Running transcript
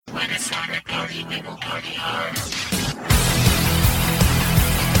When it's time to party, we will party hard.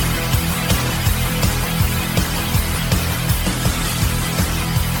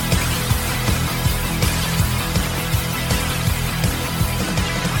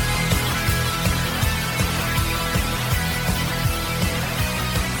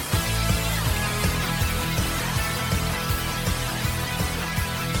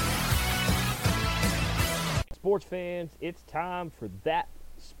 Sports fans, it's time for that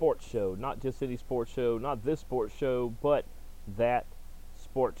sports show. Not just any sports show, not this sports show, but that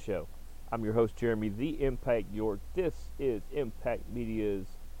sports show. I'm your host, Jeremy, the Impact York. This is Impact Media's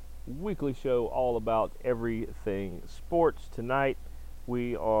weekly show all about everything sports. Tonight,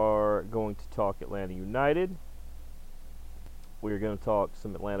 we are going to talk Atlanta United. We're going to talk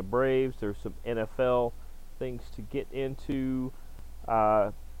some Atlanta Braves. There's some NFL things to get into.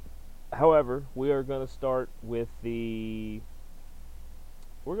 However, we are going to start with the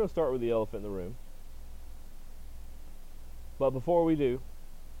elephant in the room. But before we do,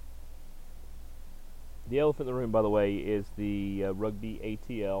 the elephant in the room, by the way, is the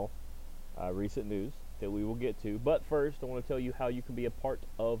RugbyATL recent news that we will get to. But first, I want to tell you how you can be a part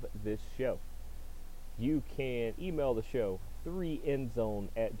of this show. You can email the show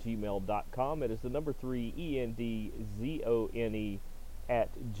 3endzone@gmail.com. It is the number 3 ENDZONE at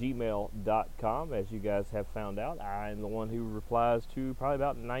gmail.com. As you guys have found out, I am the one who replies to probably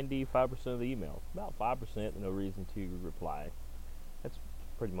about 95% of the emails. About 5%, no reason to reply. That's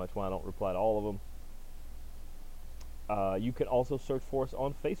pretty much why I don't reply to all of them. You can also search for us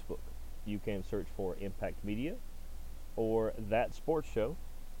on Facebook. You can search for Impact Media or That Sports Show.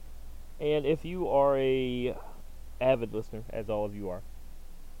 And if you are a avid listener, as all of you are,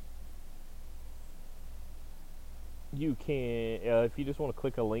 you can, if you just want to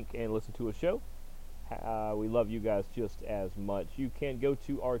click a link and listen to a show, we love you guys just as much. You can go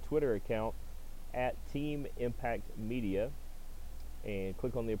to our Twitter account at Team Impact Media and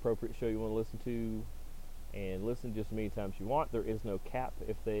click on the appropriate show you want to listen to and listen just as many times you want. There is no cap.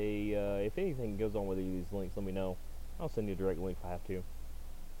 If anything goes on with these links, let me know. I'll send you a direct link if I have to.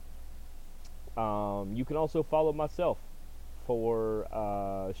 You can also follow myself for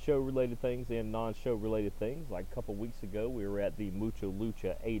show-related things and non-show-related things. Like a couple weeks ago, we were at the Mucha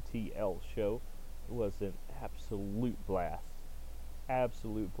Lucha ATL show. It was an absolute blast.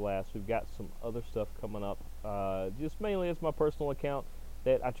 Absolute blast. We've got some other stuff coming up. Just mainly as my personal account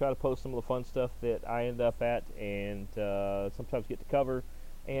that I try to post some of the fun stuff that I end up at and sometimes get to cover.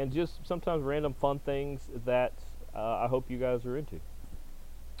 And just sometimes random fun things that I hope you guys are into.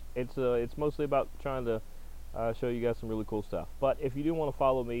 It's mostly about trying to show you guys some really cool stuff. But if you do want to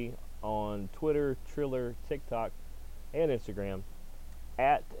follow me on Twitter, Triller, TikTok, and Instagram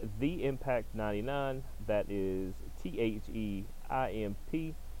at TheImpact99, that is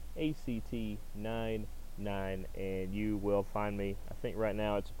TheImpact99, and you will find me. I think right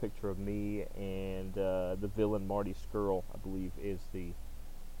now it's a picture of me and the villain Marty Skrull, I believe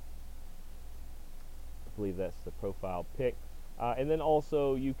that's the profile pic. And then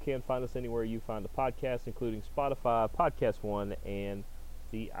also you can find us anywhere you find a podcast, including Spotify, Podcast One, and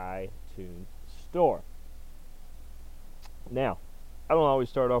the iTunes Store. Now, I don't always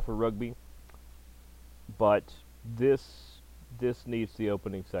start off with rugby, but this needs the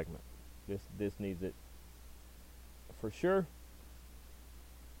opening segment. This needs it for sure.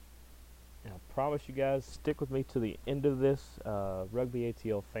 And I promise you guys, stick with me to the end of this,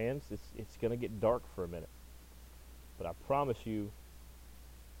 RugbyATL fans. It's gonna get dark for a minute. But I promise you,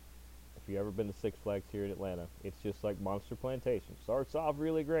 if you've ever been to Six Flags here in Atlanta, it's just like Monster Plantation. Starts off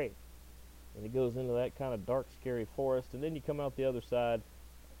really great, and it goes into that kind of dark, scary forest, and then you come out the other side,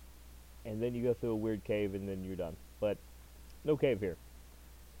 and then you go through a weird cave, and then you're done. But no cave here.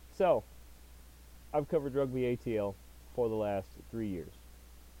 So, I've covered RugbyATL for the last 3 years.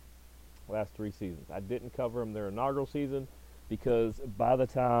 Last 3 seasons. I didn't cover them their inaugural season because by the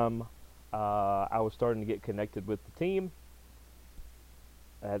time I was starting to get connected with the team,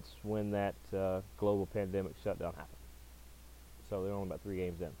 that's when that global pandemic shutdown happened. So they're only about 3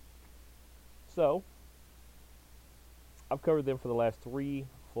 games in. So I've covered them for the last 3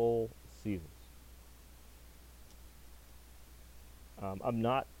 full seasons. I'm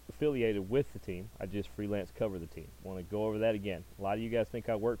not affiliated with the team. I just freelance cover the team. Want to go over that again. A lot of you guys think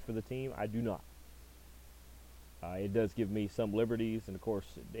I work for the team. I do not. It does give me some liberties, and of course,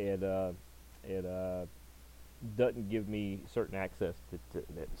 it doesn't give me certain access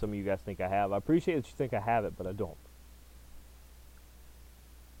that some of you guys think I have. I appreciate that you think I have it, but I don't.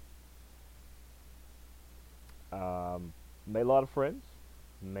 Made a lot of friends,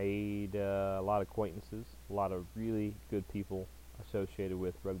 made a lot of acquaintances, a lot of really good people associated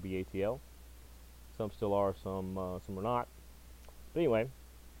with RugbyATL. Some still are, some are not. But anyway,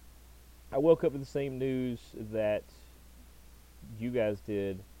 I woke up with the same news that you guys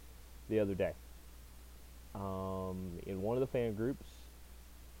did the other day. In one of the fan groups,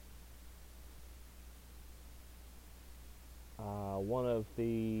 one of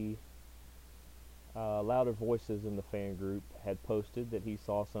the louder voices in the fan group had posted that he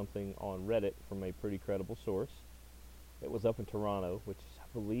saw something on Reddit from a pretty credible source. It was up in Toronto, which I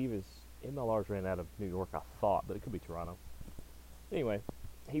believe is MLR's ran out of New York, I thought, but it could be Toronto. Anyway,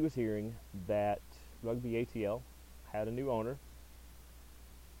 he was hearing that RugbyATL had a new owner,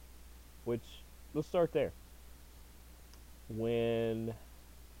 which, let's start there. When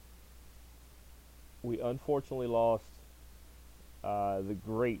we unfortunately lost the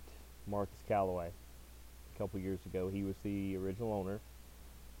great Marcus Calloway a couple years ago, he was the original owner.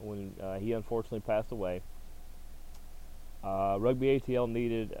 When he unfortunately passed away, RugbyATL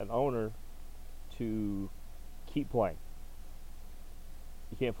needed an owner to keep playing.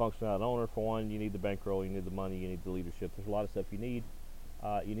 You can't function without an owner. For one, you need the bankroll, you need the money, you need the leadership. There's a lot of stuff you need.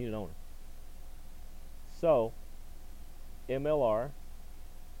 You need an owner. So, MLR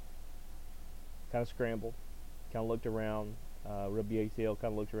kind of scrambled, kind of looked around. RugbyATL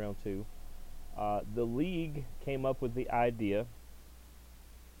kind of looked around too. The league came up with the idea,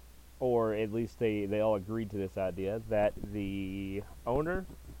 or at least they all agreed to this idea, that the owner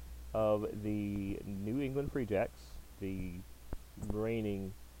of the New England Free Jacks, the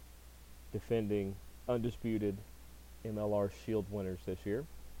reigning, defending, undisputed MLR Shield winners this year,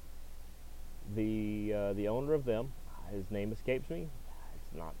 the owner of them, his name escapes me.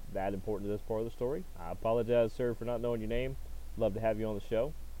 It's not that important to this part of the story. I apologize, sir, for not knowing your name. Love to have you on the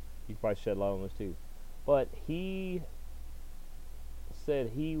show. You can probably shed light on this too. But he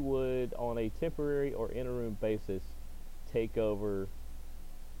said he would, on a temporary or interim basis, take over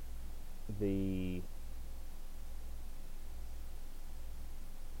the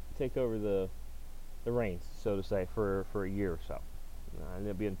reins, so to say, for a year or so. And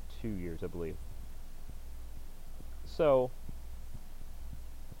it'll be in 2 years, I believe. So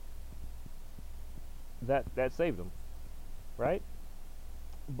that saved them, right?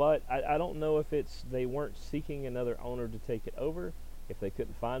 But I don't know if it's they weren't seeking another owner to take it over, if they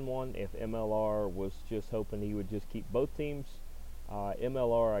couldn't find one, if MLR was just hoping he would just keep both teams.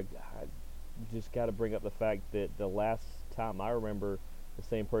 MLR, I just got to bring up the fact that the last time I remember the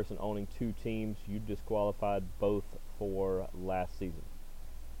same person owning two teams, you disqualified both for last season.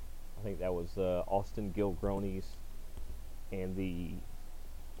 I think that was Austin Gilgronis and the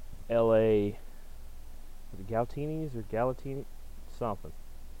LA, was it Galtinis or Galatini? Something.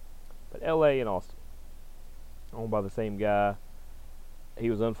 But LA and Austin, owned by the same guy. He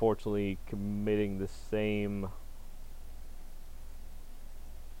was unfortunately committing the same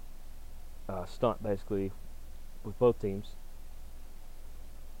stunt, basically, with both teams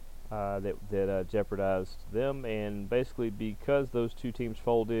that jeopardized them. And basically, because those two teams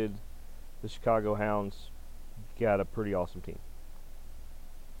folded, the Chicago Hounds got a pretty awesome team.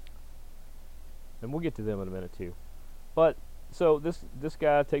 And we'll get to them in a minute too. But so this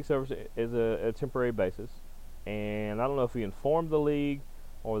guy takes over as a temporary basis, and I don't know if he informed the league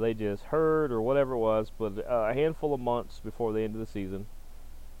or they just heard or whatever it was, but a handful of months before the end of the season,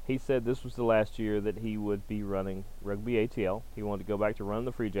 he said this was the last year that he would be running RugbyATL. He wanted to go back to running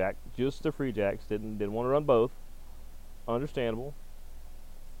the Free Jack, just the Free Jacks. Didn't want to run both. Understandable.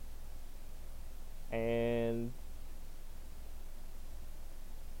 And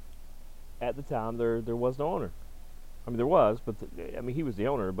at the time, there was no owner. I mean, there was, but he was the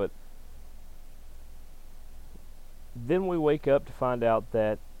owner. But then we wake up to find out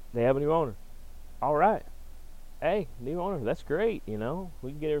that they have a new owner. All right. Hey, new owner, that's great, we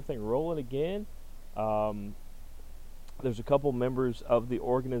can get everything rolling again. There's a couple members of the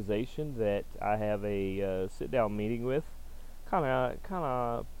organization that I have a sit-down meeting with, kind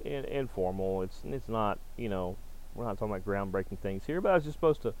of informal. It's not, we're not talking about groundbreaking things here, but I was just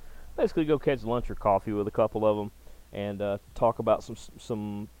supposed to basically go catch lunch or coffee with a couple of them and talk about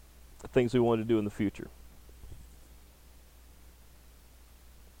some things we want to do in the future.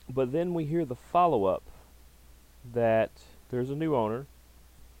 But then we hear the follow-up that there's a new owner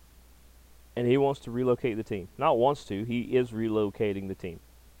and he wants to relocate the team. Not wants to, he is relocating the team.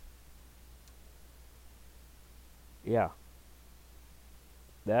 Yeah.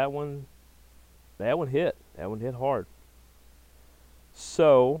 That one hit. That one hit hard.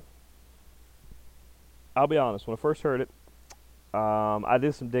 So, I'll be honest, when I first heard it, I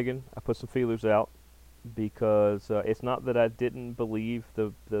did some digging. I put some feelers out because it's not that I didn't believe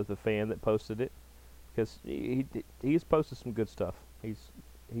the fan that posted it. because he's posted some good stuff. He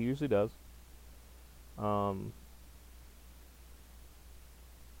usually does.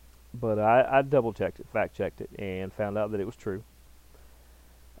 But I double checked it, fact checked it, and found out that it was true.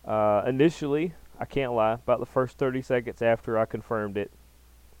 Initially, I can't lie, about the first 30 seconds after I confirmed it,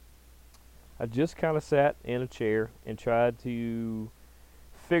 I just kind of sat in a chair and tried to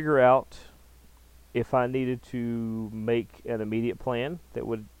figure out if I needed to make an immediate plan that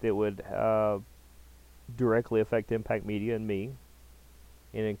would directly affect Impact Media and me,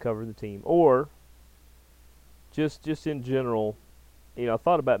 and then cover the team, or just in general. I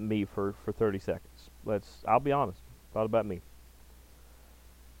thought about me for 30 seconds. I'll be honest, thought about me.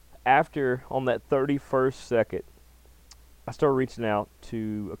 After, on that 31st second, I started reaching out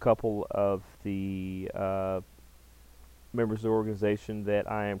to a couple of the members of the organization that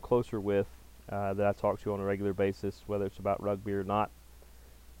I am closer with, that I talk to on a regular basis, whether it's about rugby or not.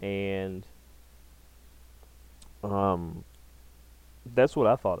 And that's what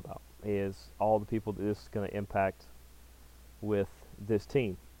I thought about, is all the people that this is going to impact with this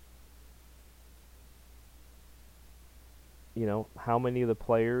team. How many of the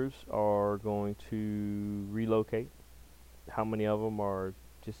players are going to relocate? How many of them are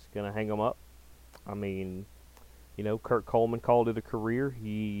just going to hang them up? I mean, Kurt Coleman called it a career.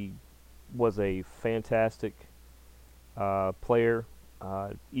 He was a fantastic player,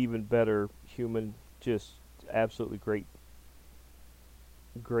 even better human, just absolutely great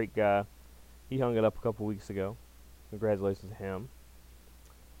guy. He hung it up a couple weeks ago. Congratulations to him.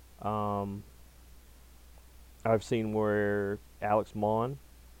 I've seen where Alex Mon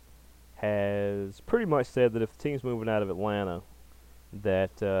has pretty much said that if the team's moving out of Atlanta,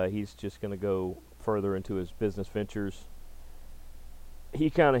 that he's just going to go further into his business ventures. He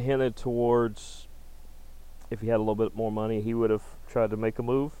kind of hinted towards, if he had a little bit more money, he would have tried to make a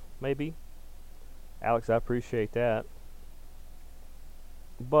move, maybe. Alex, I appreciate that.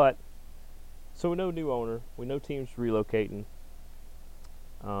 But, so we know new owner. We know teams relocating.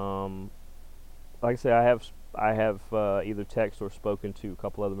 Like I said, I have either text or spoken to a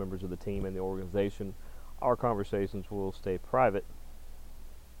couple other members of the team and the organization. Our conversations will stay private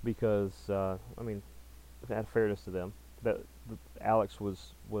because, out of fairness to them, that Alex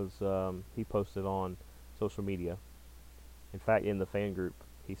was he posted on social media. In fact, in the fan group,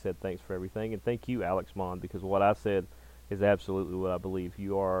 he said thanks for everything, and thank you, Alex Mon, because what I said is absolutely what I believe.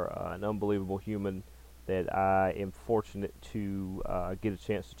 You are an unbelievable human that I am fortunate to get a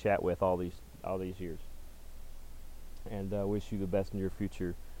chance to chat with all these years, and wish you the best in your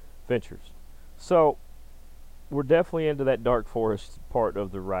future ventures. So we're definitely into that dark forest part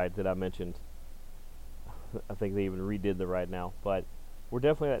of the ride that I mentioned. I think they even redid the ride now, but we're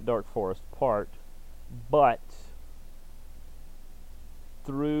definitely that dark forest part. But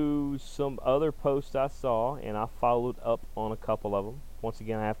through some other posts I saw, and I followed up on a couple of them. Once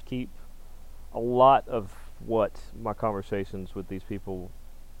again, I have to keep a lot of what my conversations with these people,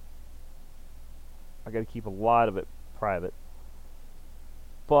 I got to keep a lot of it private.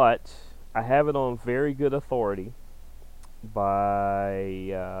 But I have it on very good authority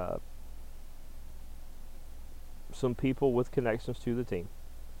by some people with connections to the team.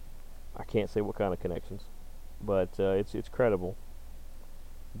 I can't say what kind of connections, but it's credible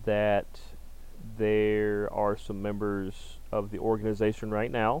that there are some members of the organization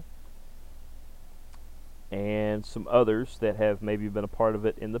right now and some others that have maybe been a part of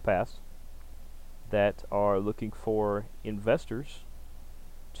it in the past that are looking for investors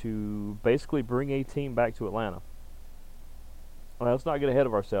to basically bring a team back to Atlanta. Well, let's not get ahead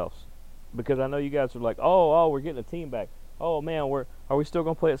of ourselves, because I know you guys are like, oh, we're getting a team back. Oh man, are we still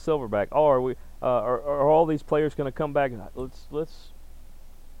gonna play at Silverback? Oh, are all these players gonna come back? Let's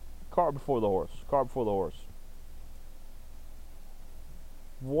cart before the horse. Cart before the horse.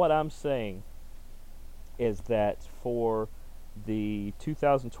 What I'm saying is that for the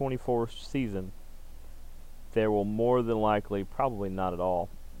 2024 season, there will more than likely, probably not at all,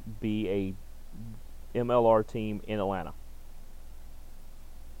 be a MLR team in Atlanta.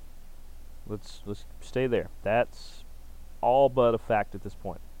 Let's stay there. That's all but a fact at this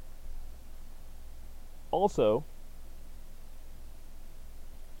point. Also,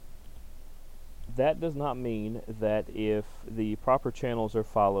 that does not mean that if the proper channels are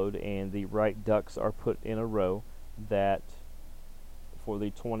followed and the right ducks are put in a row, that for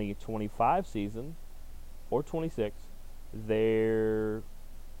the 2025 season or 26, there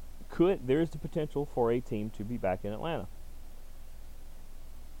is the potential for a team to be back in Atlanta.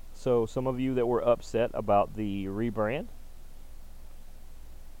 So some of you that were upset about the rebrand,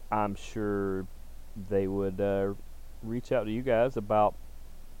 I'm sure they would reach out to you guys about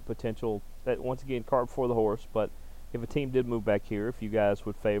potential that once again, cart before the horse. But if a team did move back here, if you guys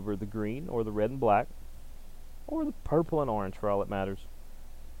would favor the green or the red and black, or the purple and orange for all that matters.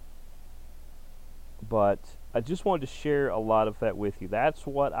 But I just wanted to share a lot of that with you. That's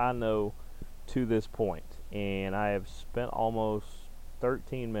what I know to this point, and I have spent almost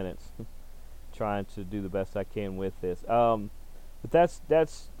 13 minutes trying to do the best I can with this. But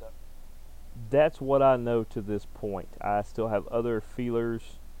that's what I know to this point. I still have other feelers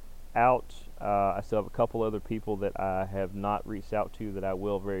out. I still have a couple other people that I have not reached out to that I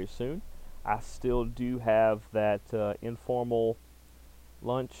will very soon. I still do have that informal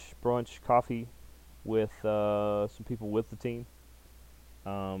lunch, brunch, coffee with some people with the team.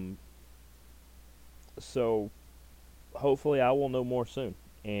 So hopefully I will know more soon.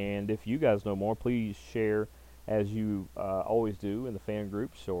 And if you guys know more, please share as you always do in the fan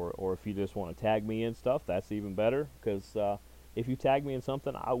groups, or if you just want to tag me in stuff, that's even better, because if you tag me in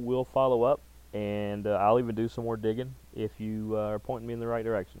something, I will follow up, and I'll even do some more digging if you are pointing me in the right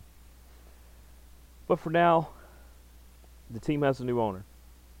direction. But for now, the team has a new owner.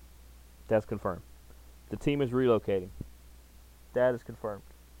 That's confirmed. The team is relocating. That is confirmed.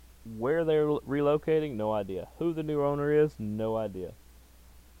 Where they're relocating, no idea. Who the new owner is, no idea.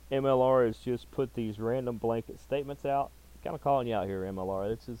 MLR has just put these random blanket statements out. Kind of calling you out here,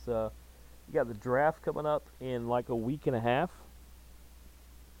 MLR. This is you got the draft coming up in like a week and a half.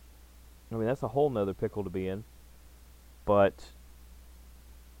 I mean, that's a whole nother pickle to be in. But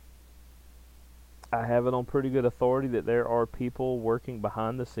I have it on pretty good authority that there are people working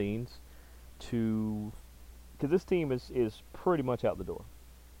behind the scenes to, because this team is pretty much out the door.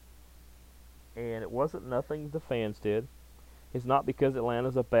 And it wasn't nothing the fans did. It's not because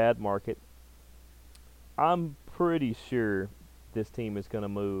Atlanta's a bad market. I'm pretty sure this team is going to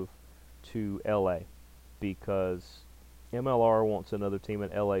move to LA because MLR wants another team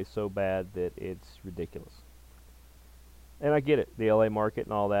in LA so bad that it's ridiculous. And I get it, the LA market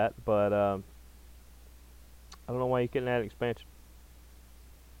and all that, but I don't know why you couldn't add expansion.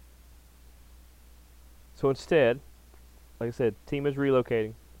 So instead, like I said, team is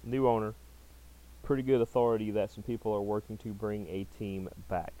relocating, new owner, pretty good authority that some people are working to bring a team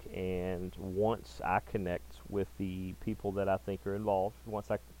back. And once I connect with the people that I think are involved,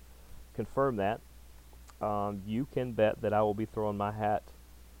 once I confirm that, you can bet that I will be throwing my hat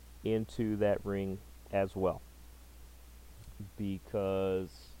into that ring as well. Because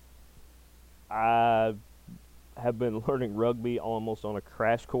I have been learning rugby almost on a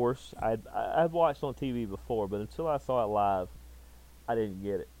crash course. I've watched on TV before, but until I saw it live, I didn't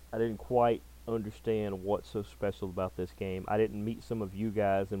get it. I didn't quite understand what's so special about this game. I didn't meet some of you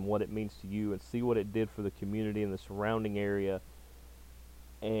guys and what it means to you and see what it did for the community and the surrounding area.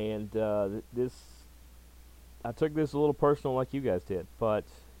 And I took this a little personal like you guys did, but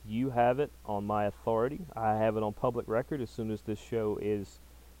you have it on my authority. I have it on public record as soon as this show is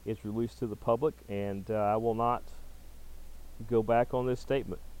released to the public, and I will not go back on this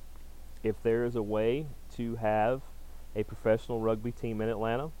statement. If there is a way to have a professional rugby team in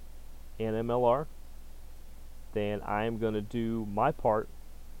Atlanta and MLR, then I am going to do my part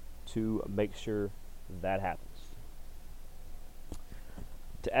to make sure that happens.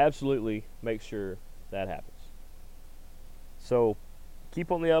 To absolutely make sure that happens. So,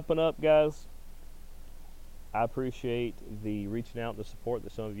 keep on the up and up, guys. I appreciate the reaching out, the support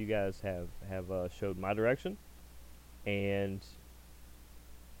that some of you guys have showed my direction. And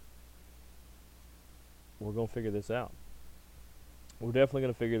we're going to figure this out. We're definitely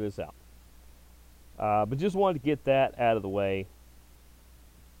going to figure this out. But just wanted to get that out of the way.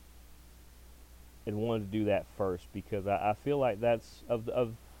 And wanted to do that first because I feel like that's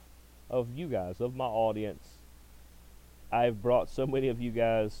of you guys, of my audience. I've brought so many of you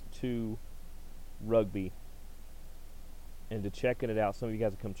guys to rugby and to checking it out. Some of you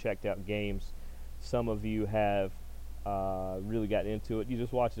guys have come checked out games. Some of you have really gotten into it. You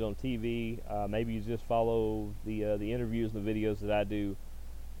just watch it on TV. Maybe you just follow the interviews and the videos that I do.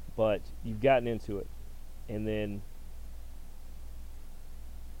 But you've gotten into it. And then,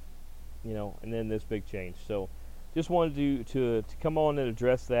 and then this big change. So just wanted to come on and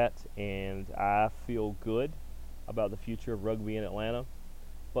address that. And I feel good about the future of rugby in Atlanta.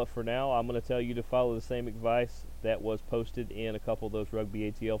 But for now, I'm going to tell you to follow the same advice that was posted in a couple of those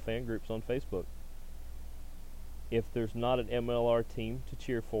RugbyATL fan groups on Facebook. If there's not an MLR team to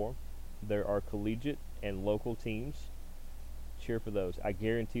cheer for, there are collegiate and local teams. Cheer for those. I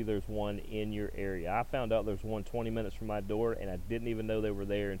guarantee there's one in your area. I found out there's one 20 minutes from my door, and I didn't even know they were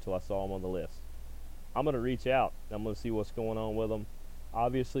there until I saw them on the list. I'm going to reach out. I'm going to see what's going on with them.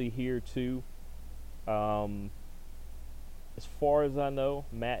 Obviously, here too, as far as I know,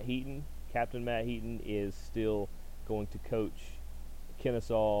 Matt Heaton Captain Matt Heaton is still going to coach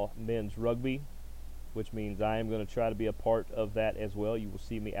Kennesaw men's rugby, which means I am going to try to be a part of that as well. You will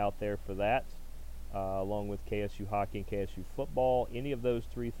see me out there for that, along with KSU hockey and KSU football. Any of those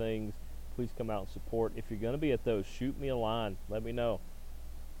three things, please come out and support. If you're going to be at those, shoot me a line. Let me know.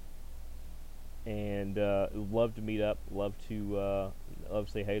 And love to meet up. Love to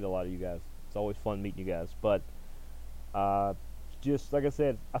say hey to a lot of you guys. It's always fun meeting you guys. But just like I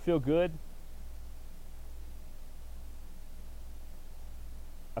said, I feel good.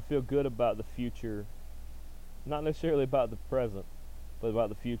 I feel good about the future. Not necessarily about the present, but about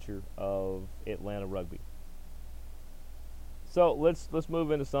the future of Atlanta rugby. So let's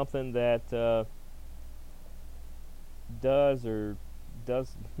move into something that does or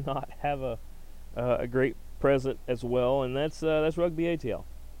does not have a great present as well, and that's RugbyATL.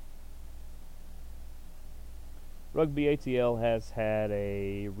 RugbyATL has had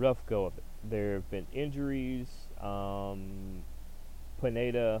a rough go of it. There have been injuries.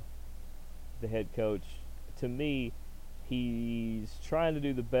 Pineda, the head coach, to me, he's trying to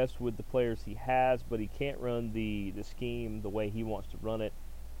do the best with the players he has, but he can't run the scheme the way he wants to run it.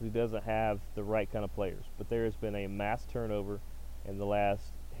 He doesn't have the right kind of players. But there has been a mass turnover in the last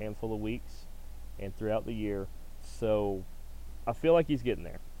handful of weeks and throughout the year. So I feel like he's getting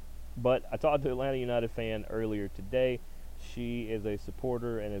there. But I talked to an Atlanta United fan earlier today. She is a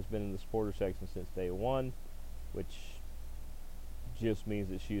supporter and has been in the supporter section since day one, which just means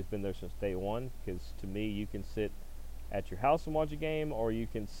that she has been there since day one, because to me, you can sit at your house and watch a game, or you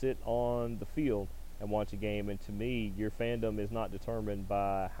can sit on the field and watch a game, and to me, your fandom is not determined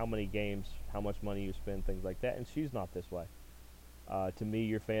by how many games, how much money you spend, things like that, and she's not this way. To me,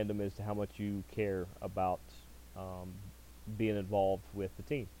 your fandom is to how much you care about being involved with the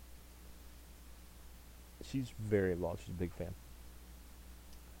team. She's very involved. She's a big fan.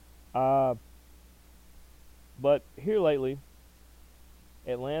 But here lately,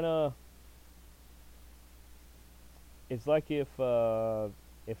 Atlanta, it's like if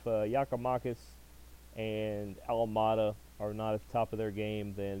Yakimakis and Alamada are not at the top of their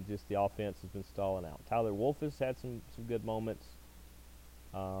game, then just the offense has been stalling out. Tyler Wolf has had some good moments.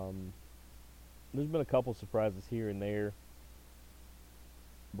 There's been a couple surprises here and there,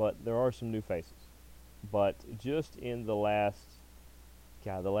 but there are some new faces. But just in the last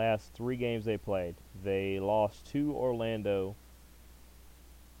 3 games they played, they lost to Orlando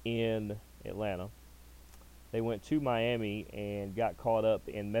in Atlanta. They went to Miami and got caught up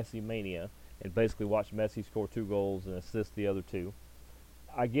in Messi mania and basically watched Messi score 2 goals and assist the other 2.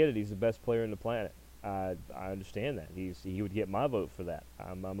 I get it. He's the best player on the planet. I understand that. He would get my vote for that.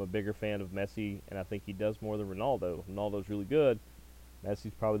 I'm a bigger fan of Messi, and I think he does more than Ronaldo. Ronaldo's really good.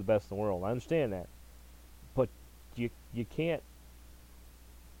 Messi's probably the best in the world. I understand that. But you can't,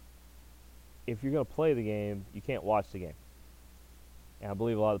 if you're going to play the game, you can't watch the game. And I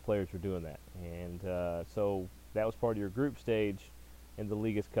believe a lot of the players were doing that. And so that was part of your group stage in the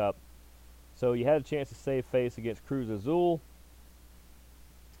Ligas Cup. So you had a chance to save face against Cruz Azul.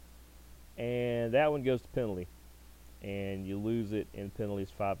 And that one goes to penalty. And you lose it in penalties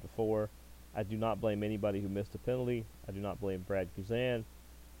 5-4. I do not blame anybody who missed a penalty. I do not blame Brad Guzan.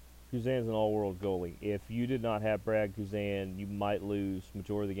 Guzan's an all-world goalie. If you did not have Brad Guzan, you might lose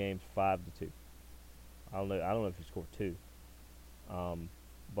majority of the games 5-2. I don't know if he scored 2.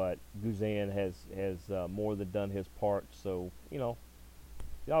 But Guzan has more than done his part, so, get off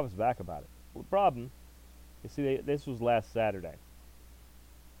his back about it. Well, the problem is, this was last Saturday,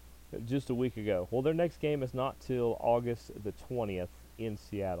 just a week ago. Well, their next game is not till August the 20th in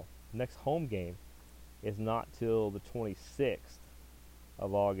Seattle. Next home game is not till the 26th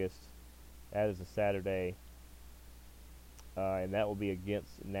of August. That is a Saturday, and that will be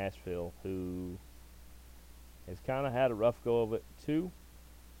against Nashville, who has kind of had a rough go of it too,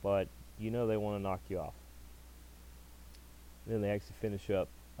 but they want to knock you off. And then they actually finish up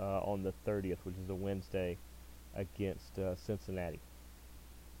on the 30th, which is a Wednesday, against Cincinnati.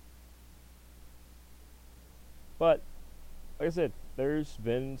 But, like I said, there's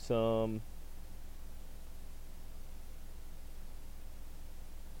been some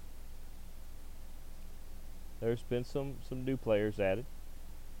new players added.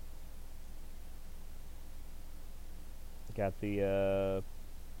 Got the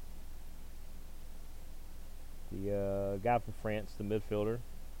guy from France, the midfielder.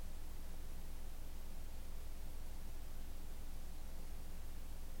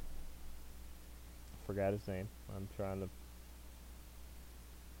 Forgot his name.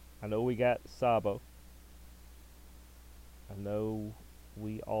 I know we got Sabo. I know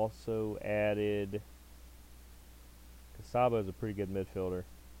we also added, because Sabo is a pretty good midfielder.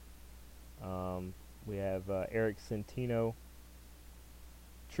 We have Eric Centino.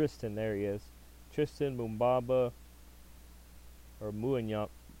 Tristan, there he is. Tristan Muyumba, or Muyumba.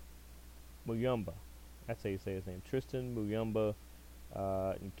 That's how you say his name. Tristan Muyumba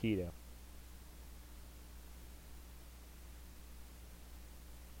Nkita.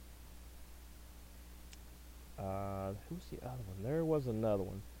 Who's the other one? There was another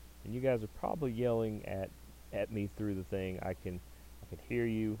one, and you guys are probably yelling at me through the thing. I can hear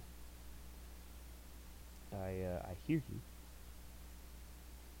you. I hear you.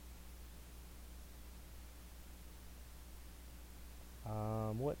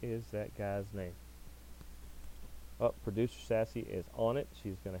 What is that guy's name? Oh, producer Sassy is on it.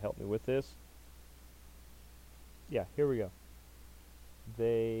 She's going to help me with this. Yeah, here we go.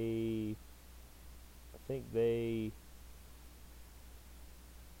 I think they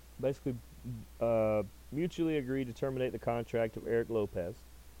basically mutually agreed to terminate the contract of Eric Lopez.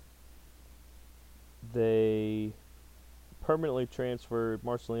 They permanently transferred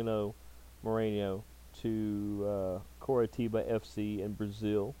Marcelino Moreno to Coritiba FC in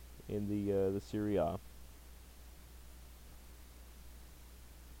Brazil in the Serie A.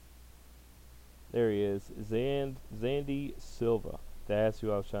 There he is, Zandy Silva. That's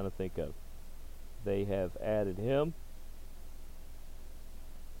who I was trying to think of. They have added him.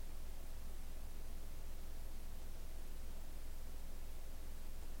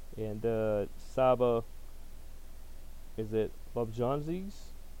 And Saba, is it Babjanzis?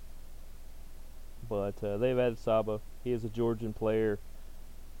 But they've added Saba. He is a Georgian player.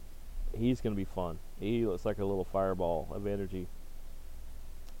 He's going to be fun. He looks like a little fireball of energy.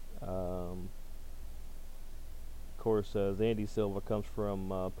 Of course, Zandy Silva comes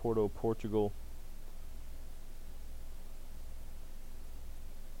from Porto, Portugal.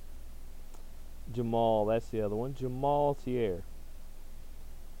 Jamal, that's the other one. Jamal Thier.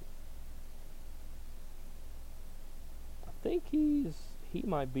 I think he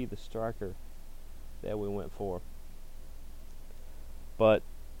might be the striker that we went for. But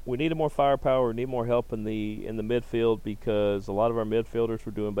we needed more firepower. We need more help in the midfield, because a lot of our midfielders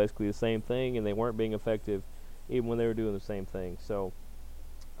were doing basically the same thing, and they weren't being effective even when they were doing the same thing. So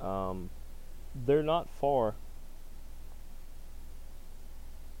they're not far.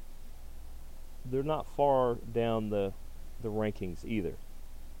 They're not far down the rankings either.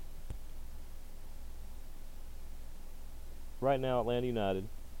 Right now, Atlanta United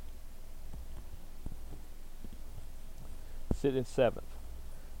sit in 7th,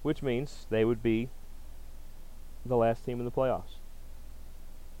 which means they would be the last team in the playoffs.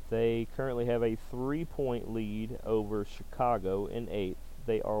 They currently have a 3-point lead over Chicago in 8th.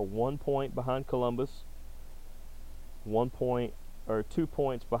 They are 1 point behind Columbus, 2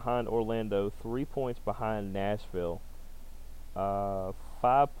 points behind Orlando, 3 points behind Nashville, 5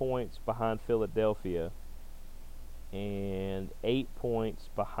 points behind Philadelphia, and 8 points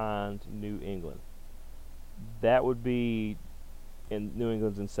behind New England. That would be, and New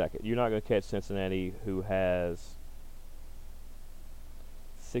England's in 2nd. You're not going to catch Cincinnati, who has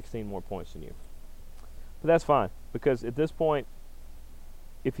 16 more points than you. But that's fine, because at this point,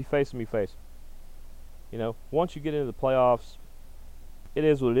 if you face them, you face them. You know, once you get into the playoffs, it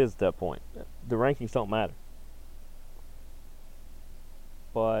is what it is at that point. The rankings don't matter.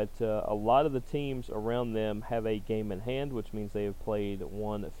 But a lot of the teams around them have a game in hand, which means they have played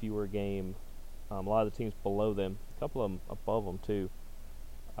one fewer game. A lot of the teams below them, a couple of them above them too.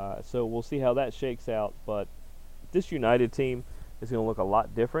 So we'll see how that shakes out. But this United team is going to look a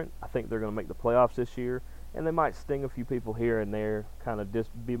lot different. I think they're going to make the playoffs this year, and they might sting a few people here and there, kind of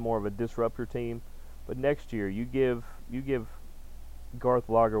be more of a disruptor team. But next year, you give Garth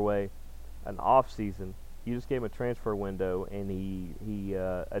Lagerwey an off season. You just gave him a transfer window, and he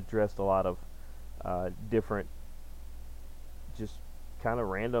addressed a lot of different, just kind of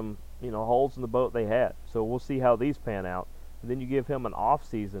random, holes in the boat they had. So we'll see how these pan out. And then you give him an off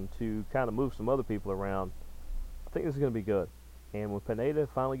season to kind of move some other people around. I think this is going to be good. And when Pineda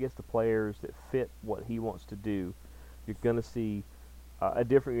finally gets the players that fit what he wants to do, you're going to see a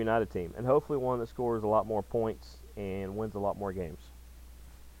different United team, and hopefully one that scores a lot more points and wins a lot more games.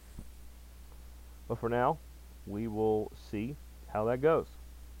 But for now, we will see how that goes.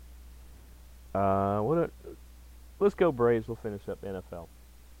 Let's go Braves. We'll finish up NFL.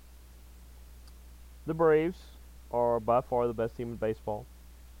 The Braves are by far the best team in baseball.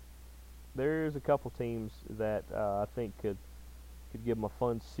 There's a couple teams that I think could give them a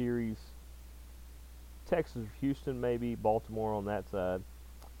fun series. Texas, Houston, maybe Baltimore on that side.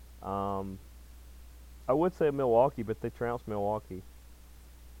 I would say Milwaukee, but they trounced Milwaukee.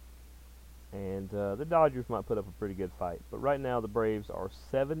 And the Dodgers might put up a pretty good fight. But right now the Braves are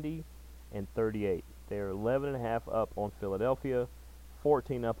 70 and 38. They're 11.5 up on Philadelphia,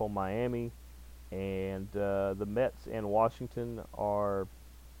 14 up on Miami, and the Mets and Washington are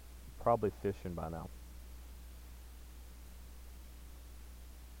probably fishing by now.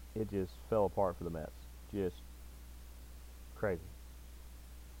 It just fell apart for the Mets. Just crazy.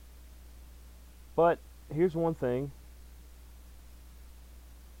 But here's one thing.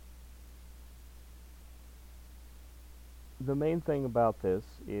 The main thing about this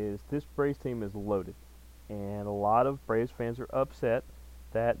is this Braves team is loaded. And a lot of Braves fans are upset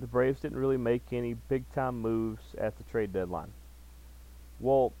that the Braves didn't really make any big-time moves at the trade deadline.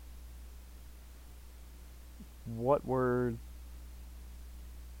 Well, what were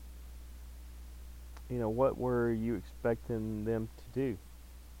you expecting them to do?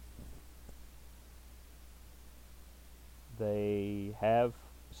 They have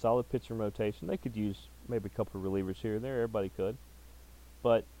solid pitching rotation. They could use maybe a couple of relievers here and there. Everybody could.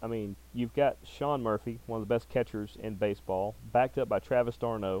 But, I mean, you've got Sean Murphy, one of the best catchers in baseball, backed up by Travis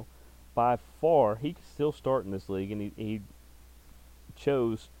d'Arnaud. By far, he could still start in this league, and he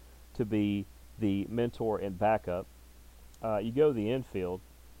chose to be the mentor and backup. You go to the infield.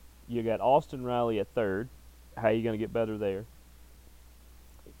 You got Austin Riley at third. How are you going to get better there?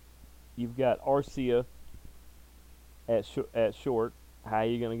 You've got Arcia at short. How are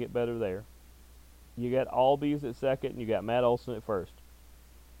you going to get better there? You got Albies at second, and you got Matt Olson at first.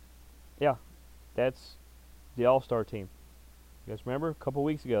 Yeah, that's the All-Star team. You guys remember? A couple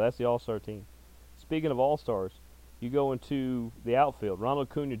weeks ago, that's the All-Star team. Speaking of All-Stars, you go into the outfield. Ronald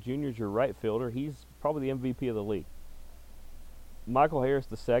Acuna Jr. is your right fielder. He's probably the MVP of the league. Michael Harris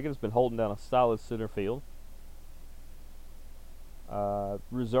II has been holding down a solid center field.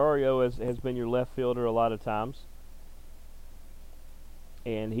 Rosario has been your left fielder a lot of times.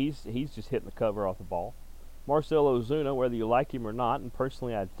 And he's just hitting the cover off the ball. Marcell Ozuna, whether you like him or not, and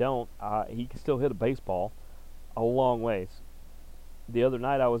personally I don't, he can still hit a baseball a long ways. The other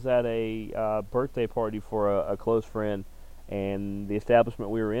night I was at a birthday party for a close friend, and the establishment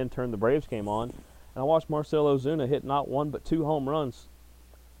we were in turned the Braves game on, and I watched Marcell Ozuna hit not one but 2 home runs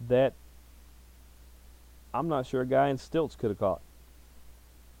that I'm not sure a guy in stilts could have caught.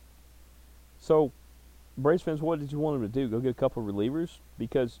 So, Braves fans, what did you want him to do? Go get a couple of relievers?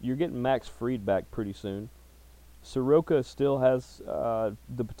 Because you're getting Max Fried back pretty soon. Soroka still has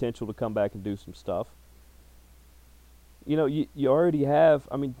the potential to come back and do some stuff. You know, you already have,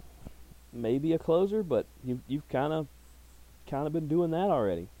 I mean, maybe a closer, but you've kind of been doing that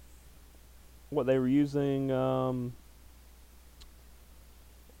already. What they were using,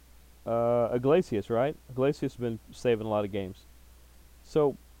 Iglesias, right? Iglesias has been saving a lot of games.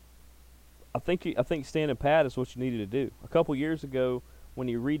 So I think standing pat is what you needed to do. A couple years ago, when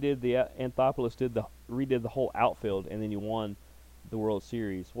you redid Anthopoulos redid the whole outfield, and then you won the World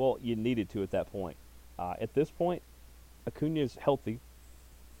Series. Well, you needed to at that point. At this point, Acuna is healthy,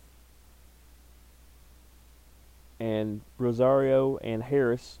 and Rosario and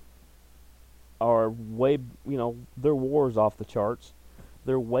Harris are way, their WAR's off the charts.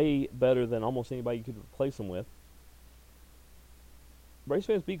 They're way better than almost anybody you could replace them with. Braves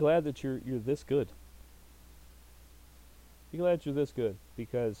fans, be glad that you're this good. Be glad you're this good,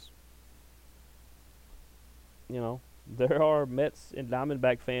 because there are Mets and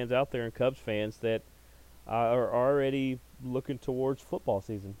Diamondback fans out there and Cubs fans that are already looking towards football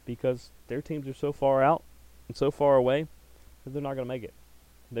season because their teams are so far out and so far away that they're not going to make it.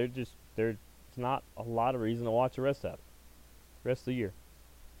 There's not a lot of reason to watch the rest of the year.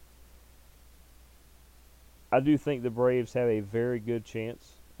 I do think the Braves have a very good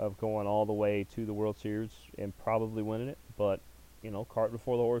chance of going all the way to the World Series and probably winning it, but, cart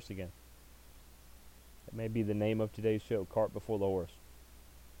before the horse again. That may be the name of today's show, Cart Before the Horse.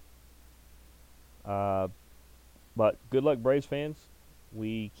 But good luck, Braves fans.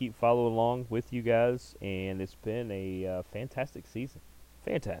 We keep following along with you guys, and it's been a fantastic season.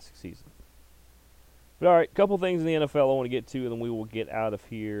 Fantastic season. But all right, a couple things in the NFL I want to get to, and then we will get out of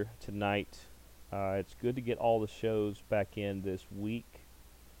here tonight. It's good to get all the shows back in this week.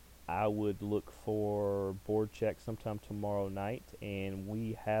 I would look for board check sometime tomorrow night, and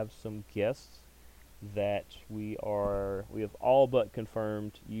we have some guests that we have all but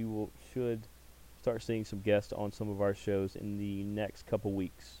confirmed. You should start seeing some guests on some of our shows in the next couple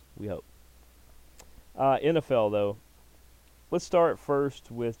weeks, we hope. NFL, though. Let's start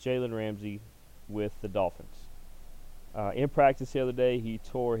first with Jalen Ramsey with the Dolphins. In practice the other day, he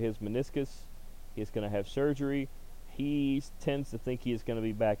tore his meniscus. He's going to have surgery. He tends to think he is going to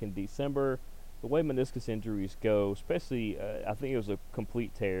be back in December. The way meniscus injuries go, especially, I think it was a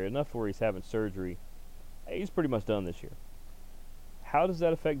complete tear, enough where he's having surgery, he's pretty much done this year. how does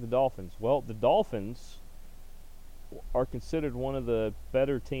that affect the Dolphins? Well, the Dolphins are considered one of the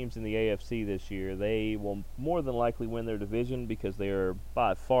better teams in the AFC this year. They will more than likely win their division because they are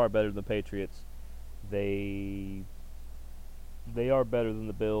by far better than the Patriots. They are better than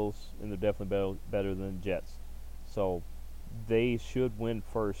the Bills, and they're definitely better than the Jets. So they should win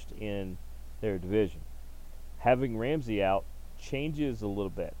first in their division. Having Ramsey out changes a little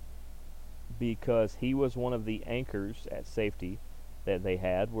bit because he was one of the anchors at safety that they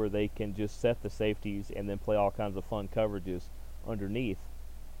had, where they can just set the safeties and then play all kinds of fun coverages underneath.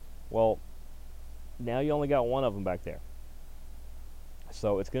 Well, now you only got one of them back there.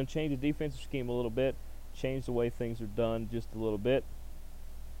 So it's going to change the defensive scheme a little bit, change the way things are done just a little bit.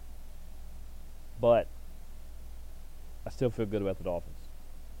 But I still feel good about the Dolphins.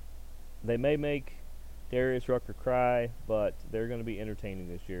 They may make Darius Rucker cry, but they're going to be entertaining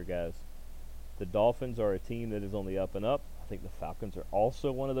this year, guys. The Dolphins are a team that is on the up and up. I think the Falcons are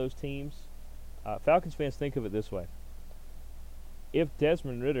also one of those teams. Falcons fans, think of it this way. If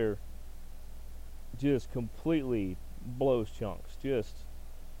Desmond Ridder just completely blows chunks,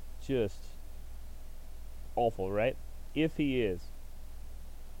 just awful, right? If he is,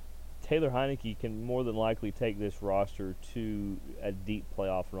 Taylor Heineke can more than likely take this roster to a deep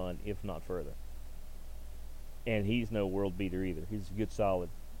playoff run, if not further. And he's no world beater either. He's a good, solid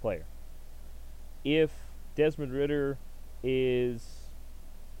player. If Desmond Ridder is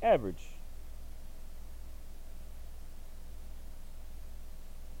average,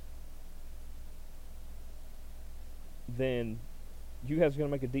 then you guys are going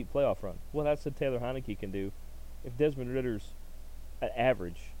to make a deep playoff run. Well, that's what Taylor Heineke can do. If Desmond Ridder's at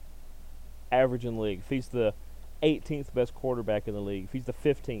average in the league, if he's the 18th best quarterback in the league, if he's the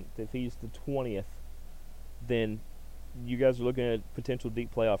 15th, if he's the 20th, then you guys are looking at potential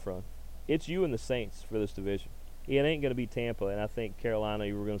deep playoff run. It's you and the Saints for this division. It ain't going to be Tampa, and I think Carolina,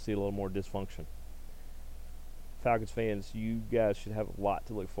 you were going to see a little more dysfunction. Falcons fans, you guys should have a lot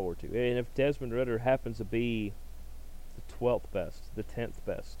to look forward to. And if Desmond Ridder happens to be the 12th best, the 10th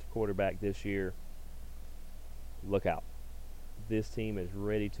best quarterback this year, look out. This team is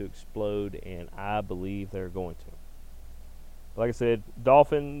ready to explode, and I believe they're going to. Like I said,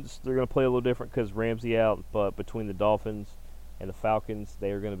 Dolphins, they're going to play a little different because Ramsey out, but between the Dolphins and the Falcons,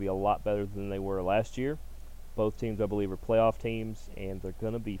 they are going to be a lot better than they were last year. Both teams, I believe, are playoff teams, and they're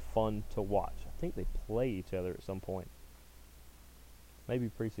going to be fun to watch. I think they play each other at some point. Maybe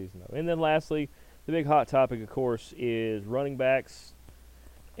preseason, though. And then lastly, the big hot topic, of course, is running backs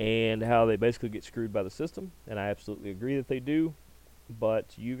and how they basically get screwed by the system. And I absolutely agree that they do. But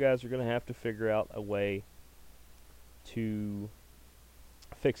you guys are going to have to figure out a way to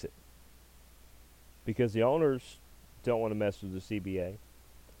fix it. Because the owners don't want to mess with the CBA.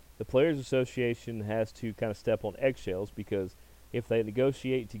 The Players Association has to kind of step on eggshells because if they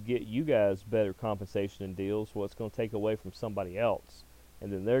negotiate to get you guys better compensation and deals, well, it's going to take away from somebody else.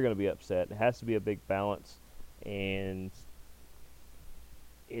 And then they're going to be upset. It has to be a big balance. And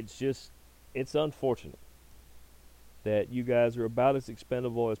it's unfortunate that you guys are about as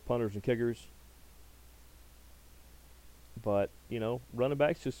expendable as punters and kickers. But, running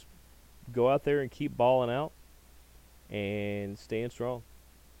backs just go out there and keep balling out and staying strong.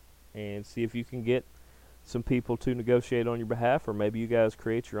 And see if you can get some people to negotiate on your behalf, or maybe you guys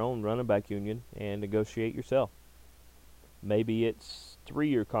create your own running back union and negotiate yourself. Maybe it's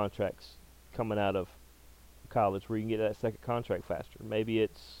 3-year contracts coming out of college where you can get that second contract faster. Maybe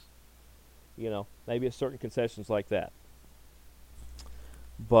it's, maybe it's certain concessions like that.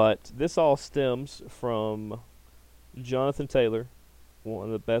 But this all stems from Jonathan Taylor, one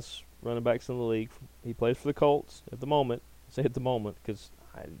of the best running backs in the league. He plays for the Colts at the moment. I say at the moment because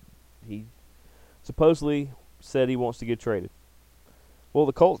he supposedly said he wants to get traded. Well,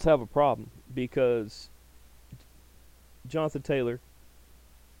 the Colts have a problem because Jonathan Taylor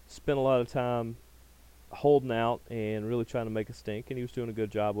spent a lot of time holding out and really trying to make a stink, and he was doing a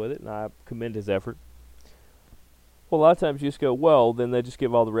good job with it, and I commend his effort. Well, a lot of times you just go, well, then they just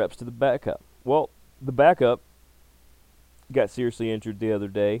give all the reps to the backup. Well, the backup got seriously injured the other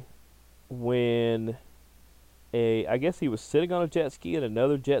day when I guess he was sitting on a jet ski and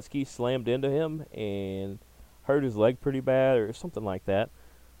another jet ski slammed into him and hurt his leg pretty bad or something like that.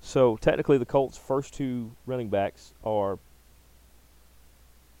 So technically the Colts' first 2 running backs are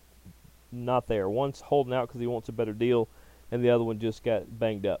not there. One's holding out because he wants a better deal, and the other one just got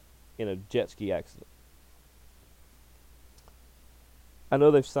banged up in a jet ski accident. I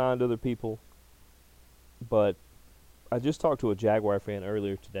know they've signed other people, but I just talked to a Jaguar fan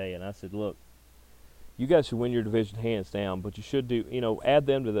earlier today, and I said, look, you guys should win your division hands down, but you should do, add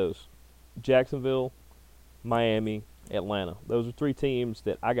them to those. Jacksonville, Miami, Atlanta. Those are 3 teams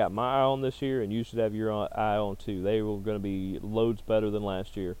that I got my eye on this year, and you should have your eye on too. They were going to be loads better than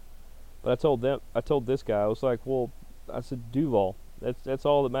last year. But I told this guy, I was like, well, I said Duval. That's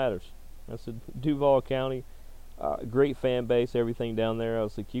all that matters. I said Duval County, great fan base, everything down there. I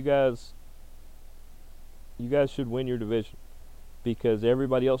was like, you guys should win your division because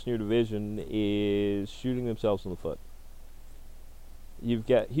everybody else in your division is shooting themselves in the foot. You've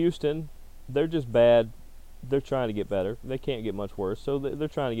got Houston. They're just bad. They're trying to get better. They can't get much worse, so they're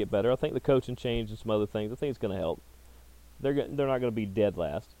trying to get better. I think the coaching change and some other things, I think it's going to help. They're not going to be dead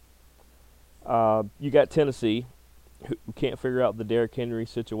last. You got Tennessee, who can't figure out the Derrick Henry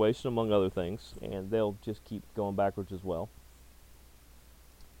situation, among other things, and they'll just keep going backwards as well.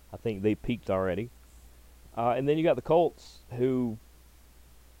 I think they peaked already. And then you got the Colts, who,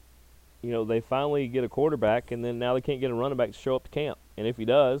 they finally get a quarterback, and then now they can't get a running back to show up to camp. And if he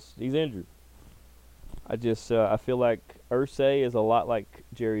does, he's injured. I feel like Irsay is a lot like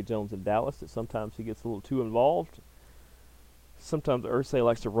Jerry Jones in Dallas, that sometimes he gets a little too involved. Sometimes Irsay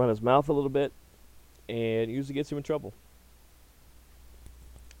likes to run his mouth a little bit, and usually gets him in trouble.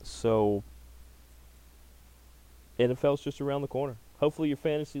 So, NFL's just around the corner. Hopefully your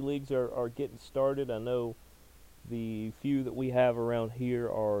fantasy leagues are getting started. I know the few that we have around here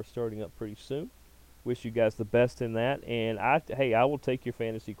are starting up pretty soon. Wish you guys the best in that. And I will take your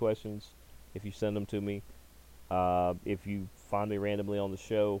fantasy questions if you send them to me. If you find me randomly on the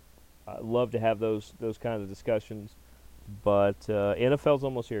show, I'd love to have those kinds of discussions. But NFL's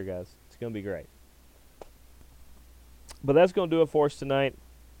almost here, guys. It's going to be great. But that's going to do it for us tonight.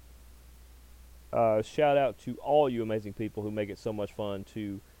 Shout out to all you amazing people who make it so much fun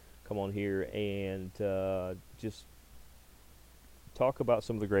to come on here and just talk about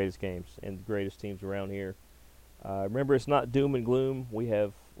some of the greatest games and the greatest teams around here. Remember, it's not doom and gloom. We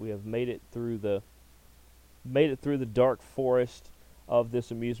have made it through the dark forest of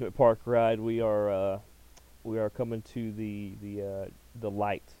this amusement park ride. We are coming to the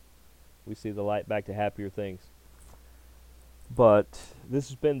light. We see the light, back to happier things. But this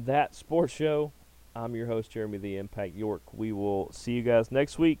has been That Sports Show. I'm your host, Jeremy the Impact York. We will see you guys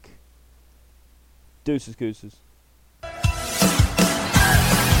next week. Deuces, gooses.